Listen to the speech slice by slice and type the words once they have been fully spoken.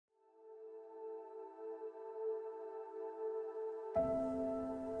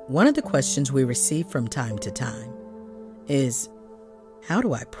one of the questions we receive from time to time is, how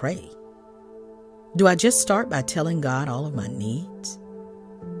do I pray? Do I just start by telling God all of my needs?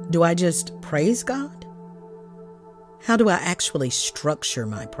 Do I just praise God? How do I actually structure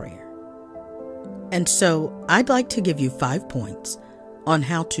my prayer? And so I'd like to give you 5 points on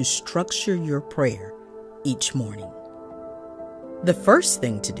how to structure your prayer each morning. The first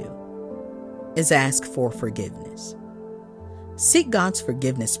thing to do is ask for forgiveness. Seek God's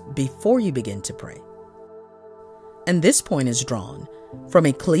forgiveness before you begin to pray. And this point is drawn from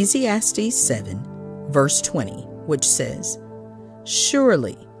Ecclesiastes 7, verse 20, which says,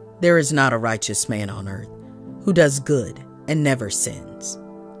 "Surely there is not a righteous man on earth who does good and never sins."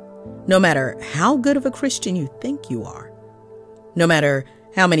 No matter how good of a Christian you think you are, no matter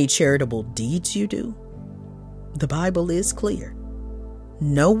how many charitable deeds you do, the Bible is clear.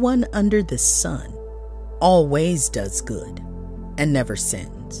 No one under the sun always does good and never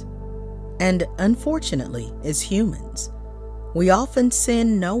sins. And unfortunately, as humans, we often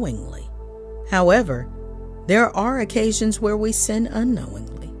sin knowingly. However, there are occasions where we sin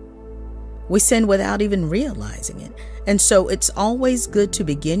unknowingly. We sin without even realizing it. And so it's always good to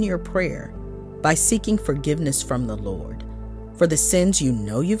begin your prayer by seeking forgiveness from the Lord for the sins you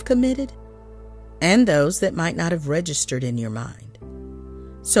know you've committed and those that might not have registered in your mind.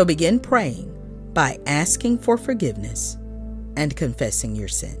 So begin praying by asking for forgiveness and confessing your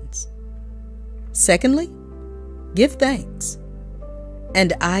sins. Secondly, give thanks.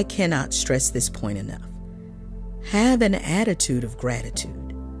 And I cannot stress this point enough. Have an attitude of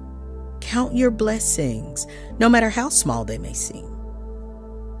gratitude. Count your blessings, no matter how small they may seem.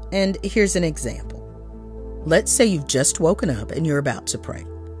 And here's an example. Let's say you've just woken up and you're about to pray.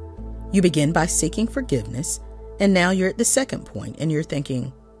 You begin by seeking forgiveness, and now you're at the second point and you're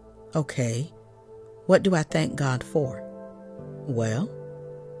thinking, okay, what do I thank God for? Well,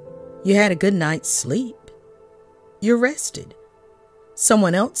 you had a good night's sleep. You're rested.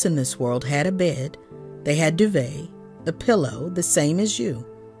 Someone else in this world had a bed, they had duvet, a pillow, the same as you,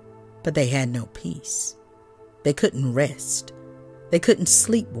 but they had no peace. They couldn't rest. They couldn't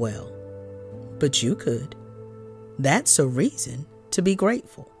sleep well, but you could. That's a reason to be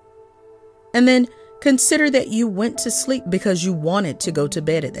grateful. And then consider that you went to sleep because you wanted to go to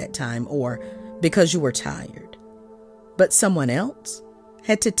bed at that time or because you were tired. But someone else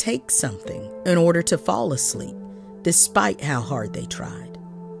had to take something in order to fall asleep, despite how hard they tried.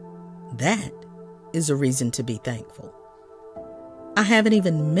 That is a reason to be thankful. I haven't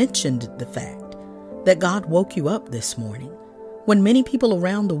even mentioned the fact that God woke you up this morning when many people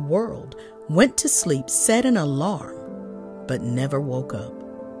around the world went to sleep, set an alarm, but never woke up.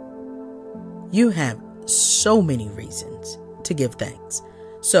 You have so many reasons to give thanks.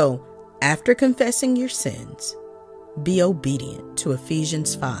 So after confessing your sins, be obedient to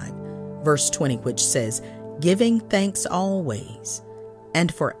Ephesians 5, verse 20, which says, "Giving thanks always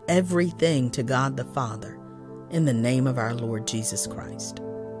and for everything to God the Father in the name of our Lord Jesus Christ."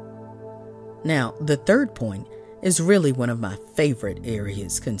 Now, the third point is really one of my favorite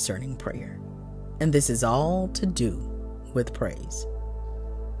areas concerning prayer, and this is all to do with praise.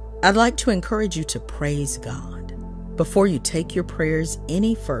 I'd like to encourage you to praise God before you take your prayers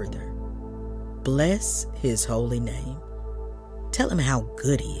any further. Bless His holy name. Tell Him how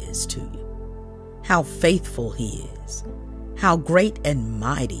good He is to you, how faithful He is, how great and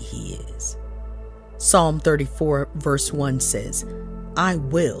mighty He is. Psalm 34 verse 1 says, "I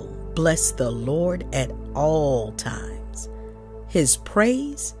will bless the Lord at all times. His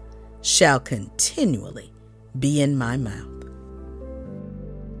praise shall continually be in my mouth."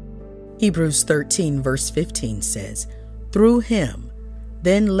 Hebrews 13 verse 15 says, "Through Him,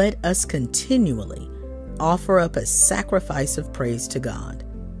 then let us continually offer up a sacrifice of praise to God.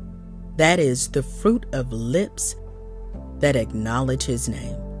 That is the fruit of lips that acknowledge His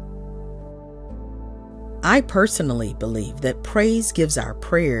name." I personally believe that praise gives our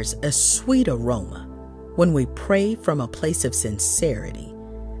prayers a sweet aroma when we pray from a place of sincerity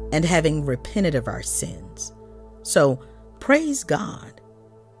and having repented of our sins. So praise God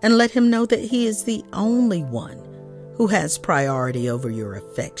and let Him know that He is the only one who has priority over your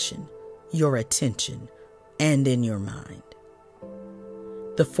affection, your attention, and in your mind.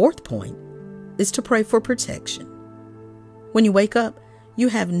 The fourth point is to pray for protection. When you wake up, you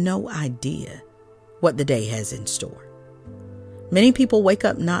have no idea what the day has in store. Many people wake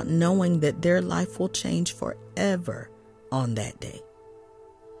up not knowing that their life will change forever on that day.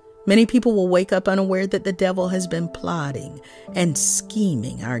 Many people will wake up unaware that the devil has been plotting and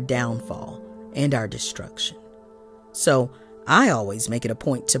scheming our downfall and our destruction. So I always make it a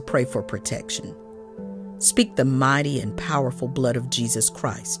point to pray for protection. Speak the mighty and powerful blood of Jesus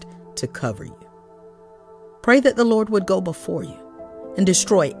Christ to cover you. Pray that the Lord would go before you and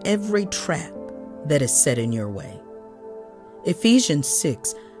destroy every trap that is set in your way. Ephesians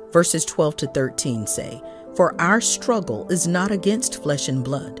 6, verses 12 to 13 say, "For our struggle is not against flesh and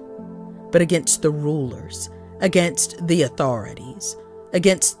blood, but against the rulers, against the authorities,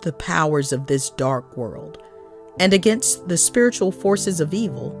 against the powers of this dark world, and against the spiritual forces of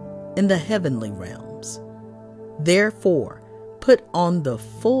evil in the heavenly realms. Therefore, put on the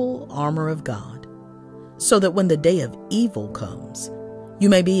full armor of God, so that when the day of evil comes, you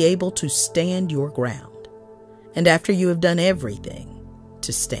may be able to stand your ground, and after you have done everything,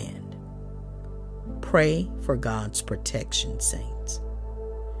 to stand." Pray for God's protection, saints.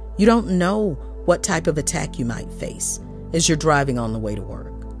 You don't know what type of attack you might face as you're driving on the way to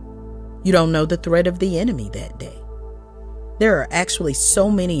work. You don't know the threat of the enemy that day. There are actually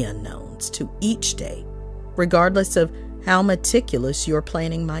so many unknowns to each day, regardless of how meticulous your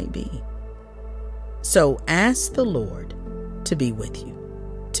planning might be. So ask the Lord to be with you,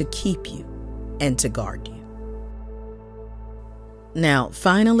 to keep you, and to guard you. Now,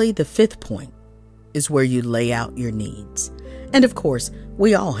 finally, the fifth point is where you lay out your needs. And of course,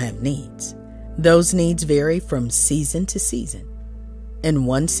 we all have needs. Those needs vary from season to season. In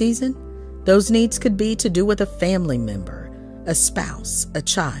one season, those needs could be to do with a family member, a spouse, a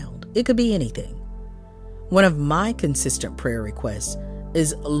child. It could be anything. One of my consistent prayer requests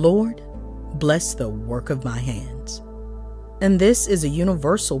is, "Lord, bless the work of my hands." And this is a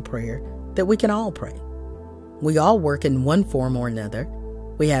universal prayer that we can all pray. We all work in one form or another.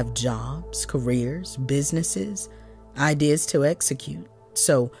 We have jobs, careers, businesses, ideas to execute.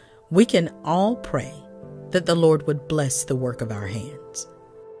 So we can all pray that the Lord would bless the work of our hands.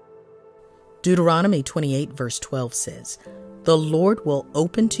 Deuteronomy 28 verse 12 says, "The Lord will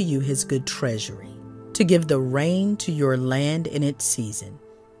open to you his good treasury, to give the rain to your land in its season,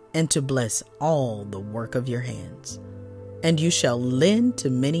 and to bless all the work of your hands. And you shall lend to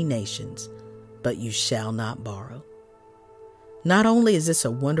many nations, but you shall not borrow." Not only is this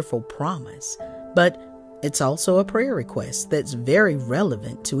a wonderful promise, but it's also a prayer request that's very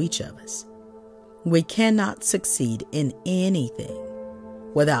relevant to each of us. We cannot succeed in anything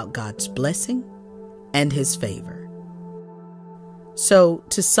without God's blessing and his favor. So,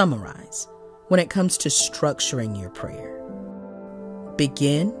 to summarize, when it comes to structuring your prayer,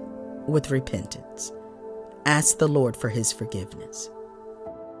 begin with repentance. Ask the Lord for his forgiveness.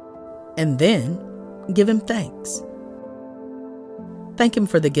 And then give him thanks. Thank him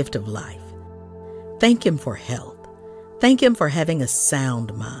for the gift of life. Thank him for health. Thank him for having a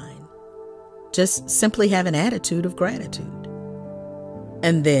sound mind. Just simply have an attitude of gratitude.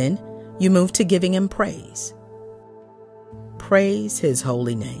 And then you move to giving him praise. Praise his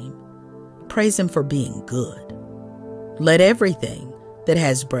holy name. Praise him for being good. Let everything that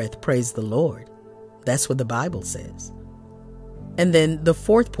has breath praise the Lord. That's what the Bible says. And then the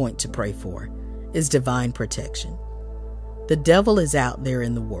fourth point to pray for is divine protection. The devil is out there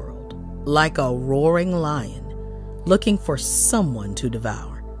in the world, like a roaring lion, looking for someone to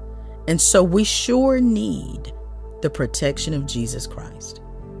devour. And so we sure need the protection of Jesus Christ.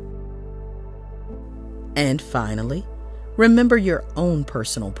 And finally, remember your own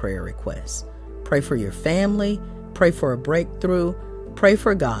personal prayer requests. Pray for your family, pray for a breakthrough, pray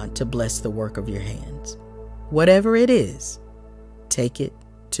for God to bless the work of your hands. Whatever it is, take it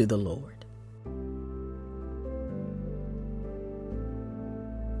to the Lord.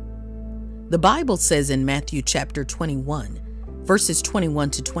 The Bible says in Matthew chapter 21, verses 21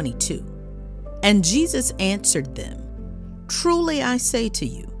 to 22, "And Jesus answered them, 'Truly I say to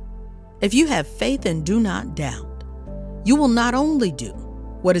you, if you have faith and do not doubt, you will not only do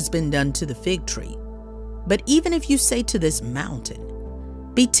what has been done to the fig tree, but even if you say to this mountain,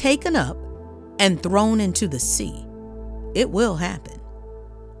 be taken up and thrown into the sea, it will happen.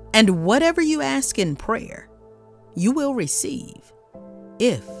 And whatever you ask in prayer, you will receive,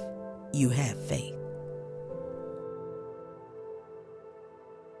 if you have faith.'"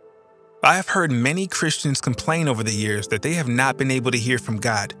 I have heard many Christians complain over the years that they have not been able to hear from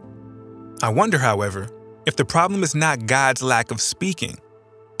God. I wonder, however, if the problem is not God's lack of speaking,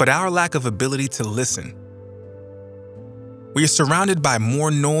 but our lack of ability to listen. We are surrounded by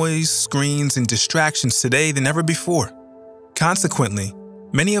more noise, screens, and distractions today than ever before. Consequently,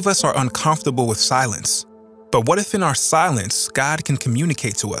 many of us are uncomfortable with silence. But what if in our silence, God can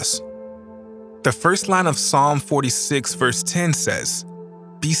communicate to us? The first line of Psalm 46 verse 10 says,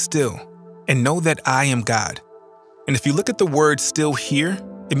 "Be still and know that I am God." And if you look at the word still here,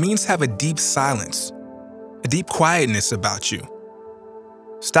 it means have a deep silence, a deep quietness about you.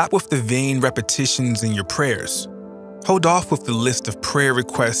 Stop with the vain repetitions in your prayers. Hold off with the list of prayer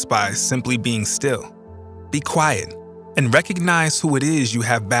requests by simply being still. Be quiet and recognize who it is you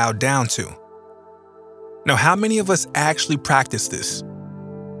have bowed down to. Now, how many of us actually practice this?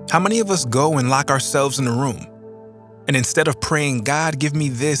 How many of us go and lock ourselves in a room, and instead of praying, God, give me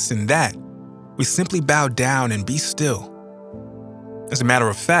this and that, we simply bow down and be still? As a matter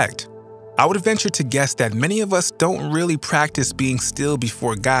of fact, I would venture to guess that many of us don't really practice being still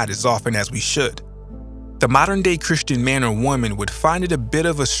before God as often as we should. The modern-day Christian man or woman would find it a bit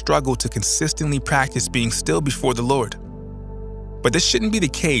of a struggle to consistently practice being still before the Lord. But this shouldn't be the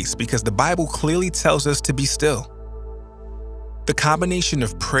case because the Bible clearly tells us to be still. The combination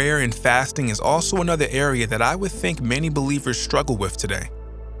of prayer and fasting is also another area that I would think many believers struggle with today.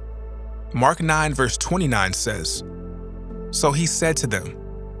 Mark 9 verse 29 says, "So he said to them,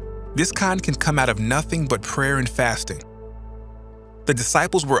 'This kind can come out of nothing but prayer and fasting.'" The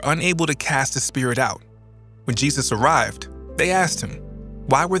disciples were unable to cast the spirit out. When Jesus arrived, they asked him,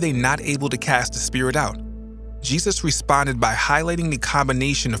 why were they not able to cast the spirit out? Jesus responded by highlighting the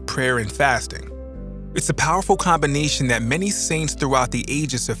combination of prayer and fasting. It's a powerful combination that many saints throughout the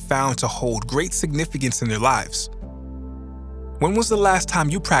ages have found to hold great significance in their lives. When was the last time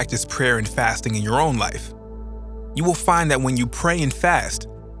you practiced prayer and fasting in your own life? You will find that when you pray and fast,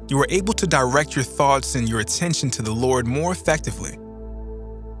 you are able to direct your thoughts and your attention to the Lord more effectively.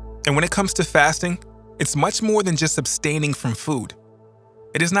 And when it comes to fasting, it's much more than just abstaining from food.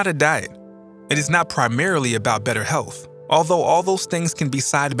 It is not a diet. It is not primarily about better health, although all those things can be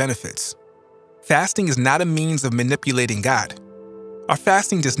side benefits. Fasting is not a means of manipulating God. Our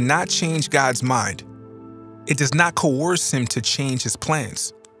fasting does not change God's mind. It does not coerce Him to change His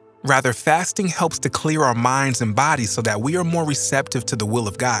plans. Rather, fasting helps to clear our minds and bodies so that we are more receptive to the will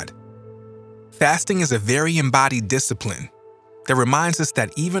of God. Fasting is a very embodied discipline that reminds us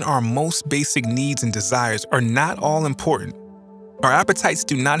that even our most basic needs and desires are not all important. Our appetites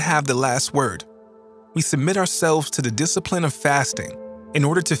do not have the last word. We submit ourselves to the discipline of fasting in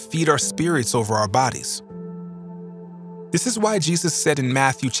order to feed our spirits over our bodies. This is why Jesus said in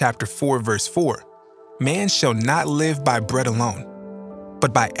Matthew chapter 4, verse 4, "Man shall not live by bread alone,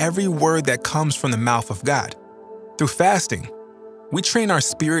 but by every word that comes from the mouth of God." Through fasting, we train our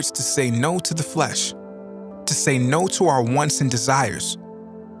spirits to say no to the flesh, to say no to our wants and desires.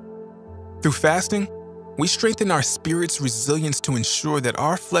 Through fasting, we strengthen our spirit's resilience to ensure that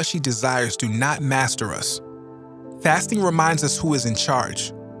our fleshy desires do not master us. Fasting reminds us who is in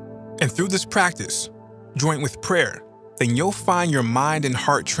charge. And through this practice, joined with prayer, then you'll find your mind and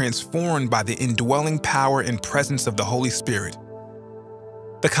heart transformed by the indwelling power and presence of the Holy Spirit.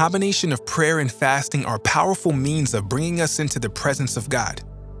 The combination of prayer and fasting are powerful means of bringing us into the presence of God.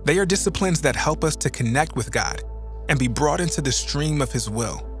 They are disciplines that help us to connect with God and be brought into the stream of His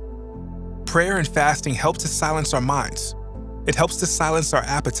will. Prayer and fasting help to silence our minds. It helps to silence our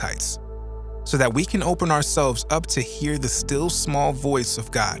appetites so that we can open ourselves up to hear the still small voice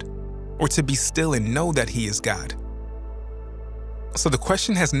of God, or to be still and know that He is God. So the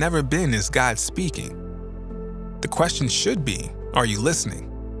question has never been, is God speaking? The question should be, are you listening?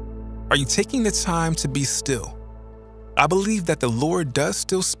 Are you taking the time to be still? I believe that the Lord does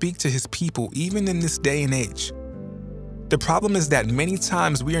still speak to His people even in this day and age. The problem is that many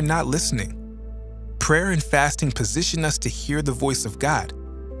times we are not listening. Prayer and fasting position us to hear the voice of God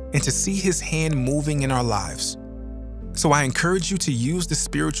and to see His hand moving in our lives. So I encourage you to use the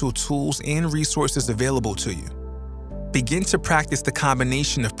spiritual tools and resources available to you. Begin to practice the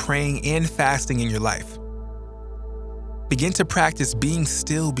combination of praying and fasting in your life. Begin to practice being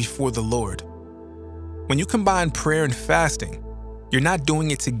still before the Lord. When you combine prayer and fasting, you're not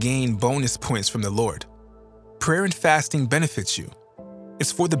doing it to gain bonus points from the Lord. Prayer and fasting benefits you.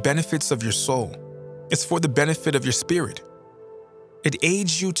 It's for the benefits of your soul. It's for the benefit of your spirit. It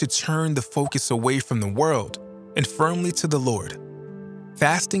aids you to turn the focus away from the world and firmly to the Lord.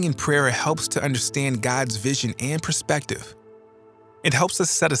 Fasting and prayer helps to understand God's vision and perspective. It helps us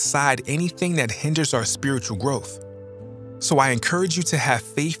set aside anything that hinders our spiritual growth. So I encourage you to have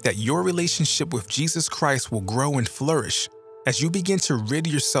faith that your relationship with Jesus Christ will grow and flourish as you begin to rid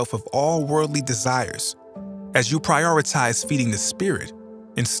yourself of all worldly desires, as you prioritize feeding the Spirit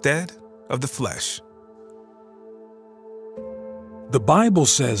instead of the flesh. The Bible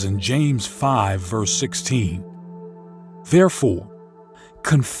says in James 5, verse 16, "Therefore,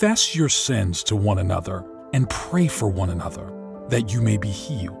 confess your sins to one another and pray for one another, that you may be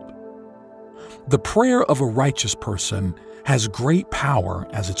healed." The prayer of a righteous person has great power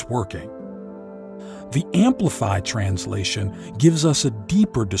as it's working. The Amplified Translation gives us a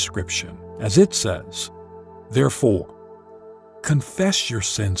deeper description, as it says, "Therefore, Confess your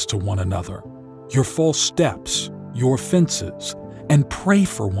sins to one another, your false steps, your offenses, and pray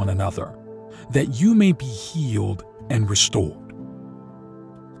for one another, that you may be healed and restored.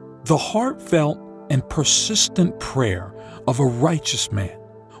 The heartfelt and persistent prayer of a righteous man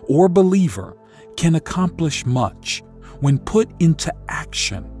or believer can accomplish much when put into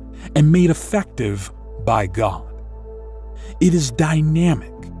action and made effective by God. It is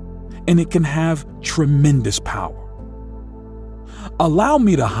dynamic and it can have tremendous power. Allow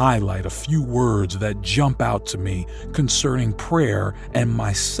me to highlight a few words that jump out to me concerning prayer and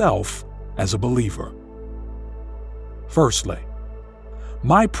myself as a believer. Firstly,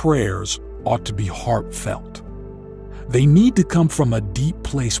 my prayers ought to be heartfelt. They need to come from a deep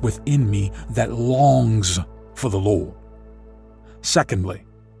place within me that longs for the Lord. Secondly,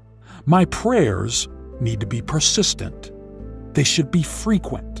 my prayers need to be persistent. They should be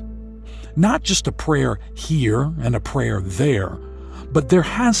frequent. Not just a prayer here and a prayer there, but there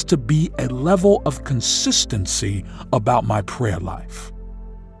has to be a level of consistency about my prayer life.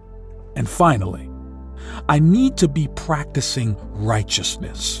 And finally, I need to be practicing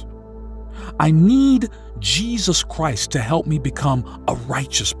righteousness. I need Jesus Christ to help me become a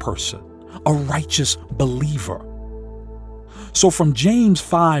righteous person, a righteous believer. So from James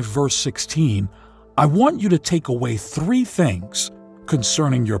 5 verse 16, I want you to take away 3 things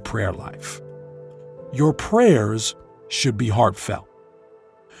concerning your prayer life. Your prayers should be heartfelt.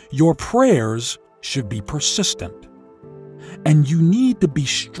 Your prayers should be persistent. And you need to be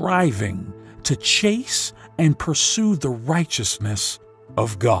striving to chase and pursue the righteousness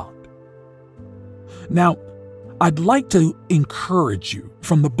of God. Now, I'd like to encourage you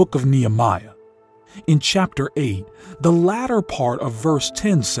from the book of Nehemiah. In chapter 8, the latter part of verse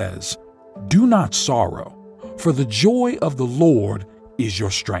 10 says, "Do not sorrow, for the joy of the Lord is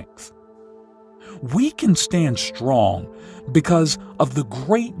your strength." We can stand strong because of the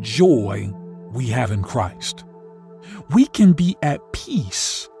great joy we have in Christ. We can be at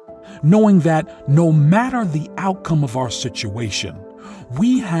peace knowing that no matter the outcome of our situation,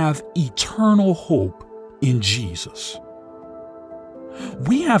 we have eternal hope in Jesus.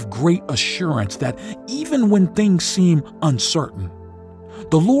 We have great assurance that even when things seem uncertain,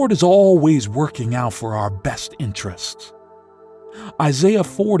 the Lord is always working out for our best interests. Isaiah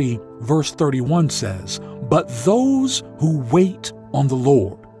 40 verse 31 says, "But those who wait on the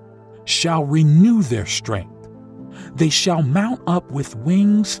Lord shall renew their strength. They shall mount up with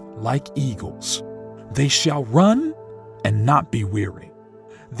wings like eagles. They shall run and not be weary.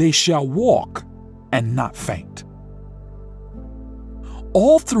 They shall walk and not faint."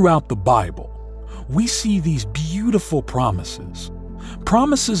 All throughout the Bible, we see these beautiful promises.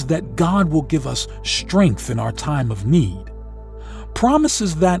 Promises that God will give us strength in our time of need.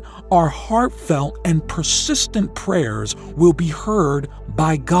 Promises that our heartfelt and persistent prayers will be heard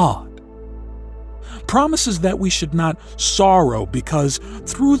by God. Promises that we should not sorrow because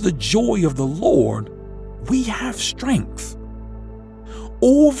through the joy of the Lord, we have strength.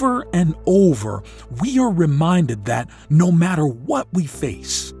 Over and over, we are reminded that no matter what we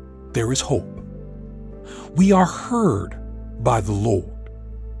face, there is hope. We are heard by the Lord.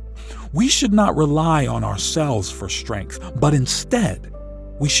 We should not rely on ourselves for strength, but instead,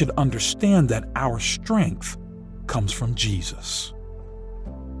 we should understand that our strength comes from Jesus.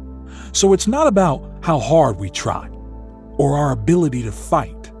 So it's not about how hard we try or our ability to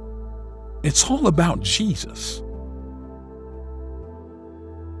fight. It's all about Jesus.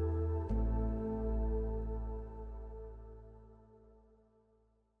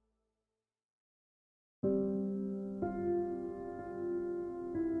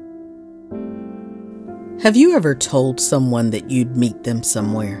 Have you ever told someone that you'd meet them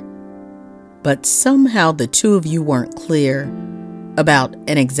somewhere, but somehow the two of you weren't clear about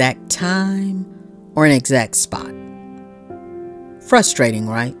an exact time or an exact spot? Frustrating,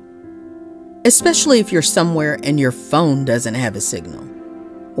 right? Especially if you're somewhere and your phone doesn't have a signal,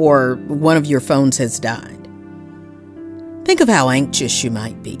 or one of your phones has died. Think of how anxious you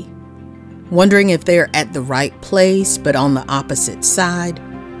might be, wondering if they're at the right place but on the opposite side,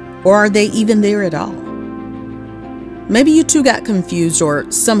 or are they even there at all? Maybe you two got confused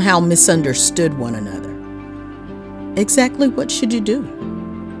or somehow misunderstood one another. Exactly what should you do?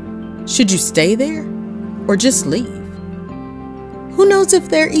 Should you stay there or just leave? Who knows if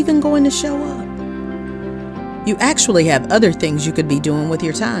they're even going to show up? You actually have other things you could be doing with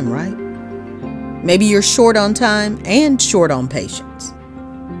your time, right? Maybe you're short on time and short on patience.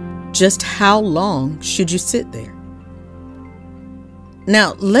 Just how long should you sit there?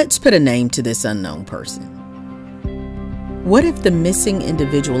 Now, let's put a name to this unknown person. What if the missing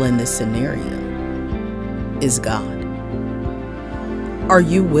individual in this scenario is God? Are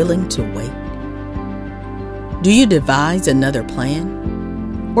you willing to wait? Do you devise another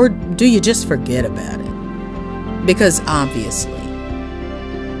plan? Or do you just forget about it? Because obviously,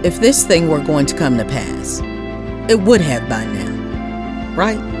 if this thing were going to come to pass, it would have by now,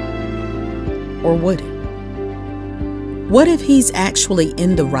 right? Or would it? What if he's actually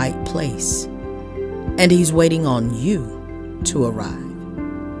in the right place and he's waiting on you to arrive?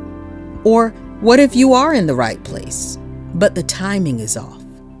 Or what if you are in the right place, but the timing is off?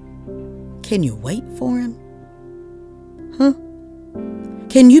 Can you wait for him? Huh?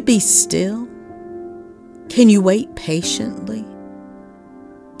 Can you be still? Can you wait patiently?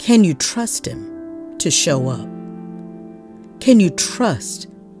 Can you trust him to show up? Can you trust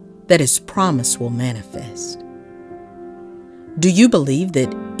that his promise will manifest? Do you believe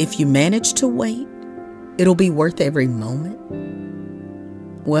that if you manage to wait, it'll be worth every moment?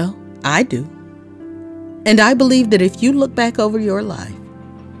 Well, I do. And I believe that if you look back over your life,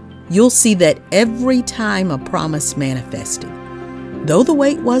 you'll see that every time a promise manifested, though the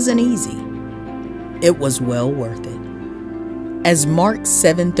wait wasn't easy, it was well worth it. As Mark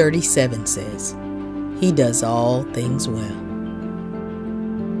 7:37 says, he does all things well.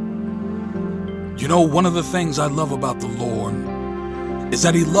 You know, one of the things I love about the Lord is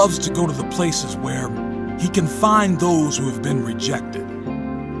that he loves to go to the places where he can find those who have been rejected,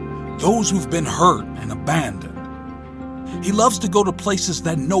 those who've been hurt and abandoned. He loves to go to places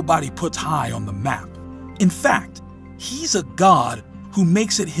that nobody puts high on the map. In fact, he's a God who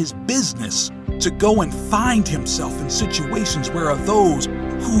makes it his business to go and find himself in situations where are those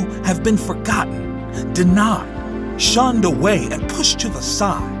who have been forgotten, denied, shunned away, and pushed to the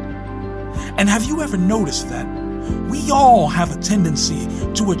side. And have you ever noticed that we all have a tendency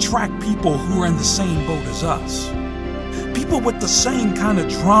to attract people who are in the same boat as us? People with the same kind of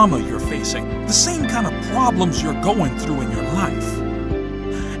drama you're facing, the same kind of problems you're going through in your life.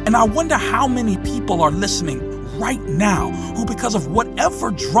 And I wonder how many people are listening right now who, because of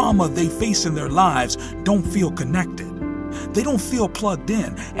whatever drama they face in their lives, don't feel connected. They don't feel plugged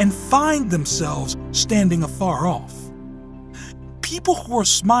in and find themselves standing afar off. People who are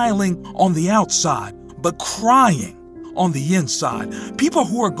smiling on the outside but crying on the inside. People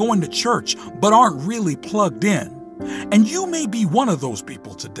who are going to church but aren't really plugged in. And you may be one of those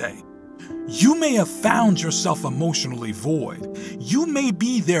people today. You may have found yourself emotionally void. You may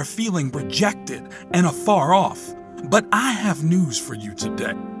be there feeling rejected and afar off. But I have news for you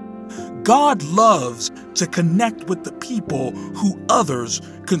today. God loves to connect with the people who others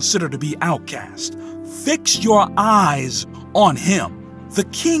consider to be outcast. Fix your eyes on him, the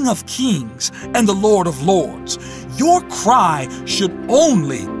King of Kings and the Lord of Lords. Your cry should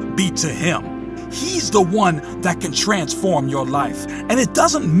only be to him. He's the one that can transform your life. And it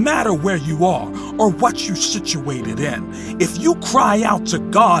doesn't matter where you are or what you're situated in. If you cry out to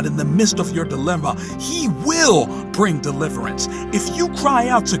God in the midst of your dilemma, he will bring deliverance. If you cry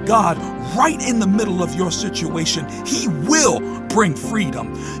out to God right in the middle of your situation, he will bring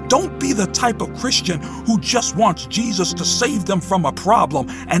freedom. Don't be the type of Christian who just wants Jesus to save them from a problem,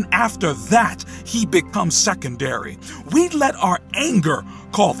 and after that, he becomes secondary. We let our anger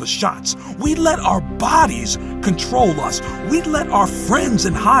call the shots. We let our bodies control us. We let our friends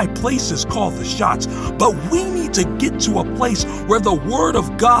in high places call the shots. But we need to get to a place where the Word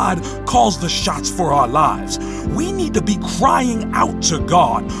of God calls the shots for our lives. We need to be crying out to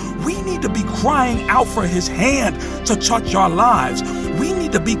God. We need to be crying out for his hand to touch our lives. We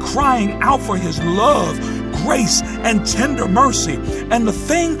need to be crying out for his love, grace, and tender mercy. And the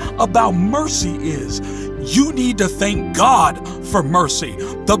thing about mercy is, you need to thank God for mercy.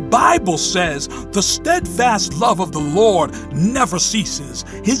 The Bible says the steadfast love of the Lord never ceases.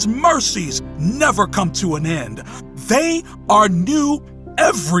 His mercies never come to an end. They are new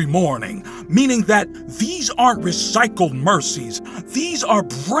every morning, meaning that these aren't recycled mercies. These are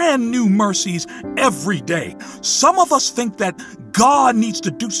brand new mercies every day. Some of us think that God needs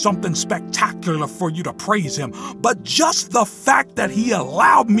to do something spectacular for you to praise him, but just the fact that he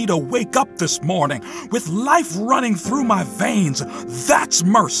allowed me to wake up this morning with life running through my veins, that's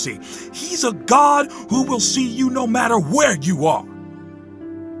mercy. He's a God who will see you no matter where you are.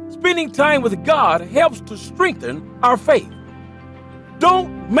 Spending time with God helps to strengthen our faith.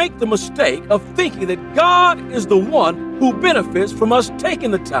 Don't make the mistake of thinking that God is the one who benefits from us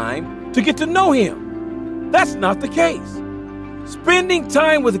taking the time to get to know him. That's not the case. Spending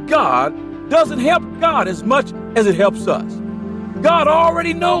time with God doesn't help God as much as it helps us. God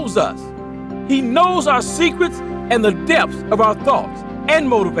already knows us. He knows our secrets and the depths of our thoughts and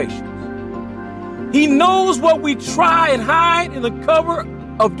motivations. He knows what we try and hide in the cover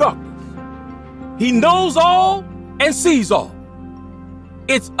of darkness. He knows all and sees all.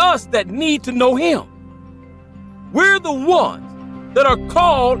 It's us that need to know Him. We're the ones that are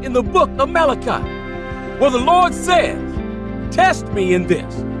called in the book of Malachi, where the Lord says, "Test me in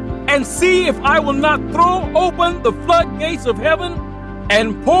this, and see if I will not throw open the floodgates of heaven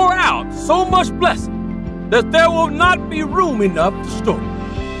and pour out so much blessing that there will not be room enough to store."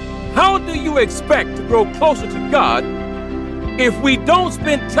 How do you expect to grow closer to God if we don't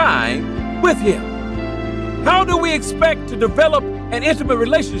spend time with Him? How do we expect to develop an intimate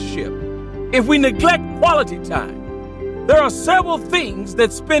relationship if we neglect quality time? There are several things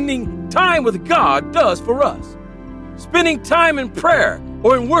that spending time with God does for us. Spending time in prayer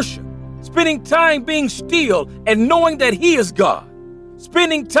or in worship. Spending time being still and knowing that He is God.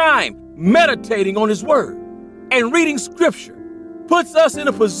 Spending time meditating on His Word and reading Scripture puts us in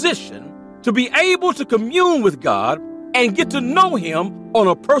a position to be able to commune with God and get to know Him on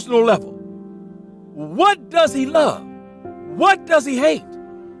a personal level. What does He love? What does He hate?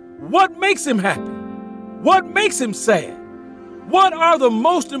 What makes Him happy? What makes Him sad? What are the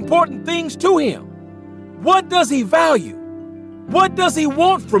most important things to Him? What does He value? What does He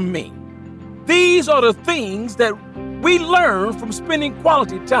want from me? These are the things that we learn from spending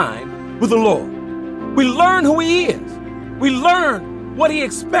quality time with the Lord. We learn who He is. We learn what He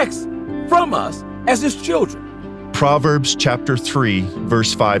expects from us as His children. Proverbs chapter 3,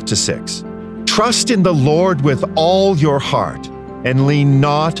 verse 5 to 6. Trust in the Lord with all your heart, and lean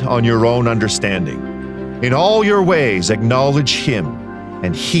not on your own understanding. In all your ways acknowledge Him,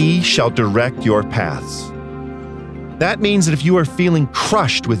 and He shall direct your paths. That means that if you are feeling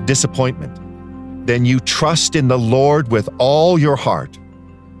crushed with disappointment, then you trust in the Lord with all your heart.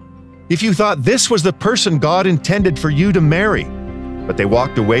 If you thought this was the person God intended for you to marry, but they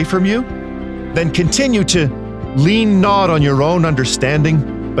walked away from you, then continue to lean not on your own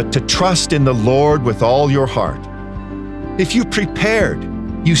understanding, but to trust in the Lord with all your heart. If you prepared,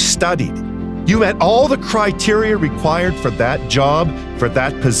 you studied, you met all the criteria required for that job, for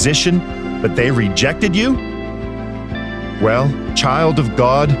that position, but they rejected you? Well, child of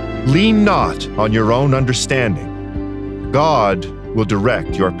God, lean not on your own understanding. God will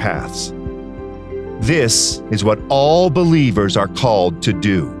direct your paths. This is what all believers are called to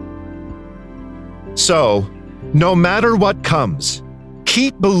do. So, no matter what comes,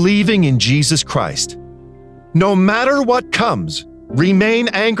 keep believing in Jesus Christ. No matter what comes, remain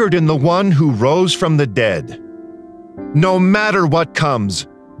anchored in the one who rose from the dead. No matter what comes,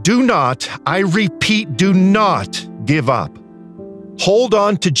 do not, I repeat, do not give up. Hold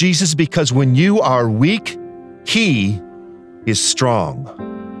on to Jesus, because when you are weak, He is strong.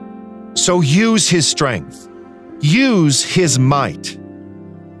 So use His strength. Use His might.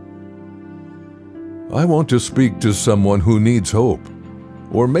 I want to speak to someone who needs hope.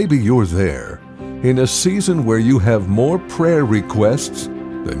 Or maybe you're there, in a season where you have more prayer requests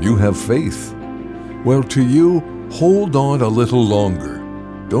than you have faith. Well, to you, hold on a little longer.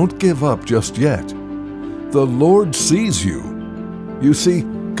 Don't give up just yet. The Lord sees you. You see,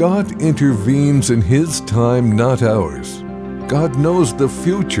 God intervenes in His time, not ours. God knows the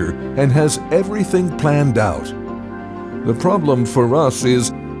future and has everything planned out. The problem for us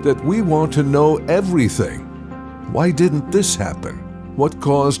is that we want to know everything. Why didn't this happen? What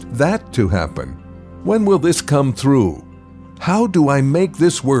caused that to happen? When will this come through? How do I make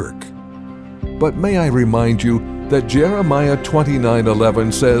this work? But may I remind you that Jeremiah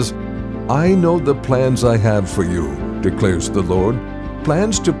 29:11 says, "I know the plans I have for you, declares the Lord,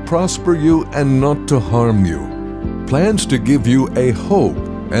 plans to prosper you and not to harm you, plans to give you a hope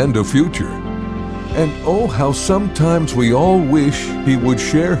and a future." And oh, how sometimes we all wish He would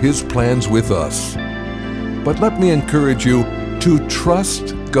share His plans with us. But let me encourage you to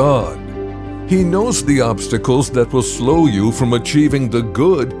trust God. He knows the obstacles that will slow you from achieving the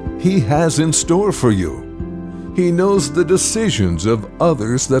good He has in store for you. He knows the decisions of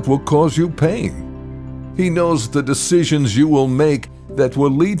others that will cause you pain. He knows the decisions you will make that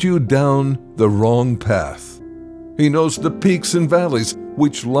will lead you down the wrong path. He knows the peaks and valleys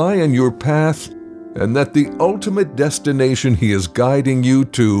which lie in your path, and that the ultimate destination He is guiding you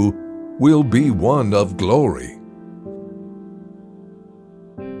to will be one of glory.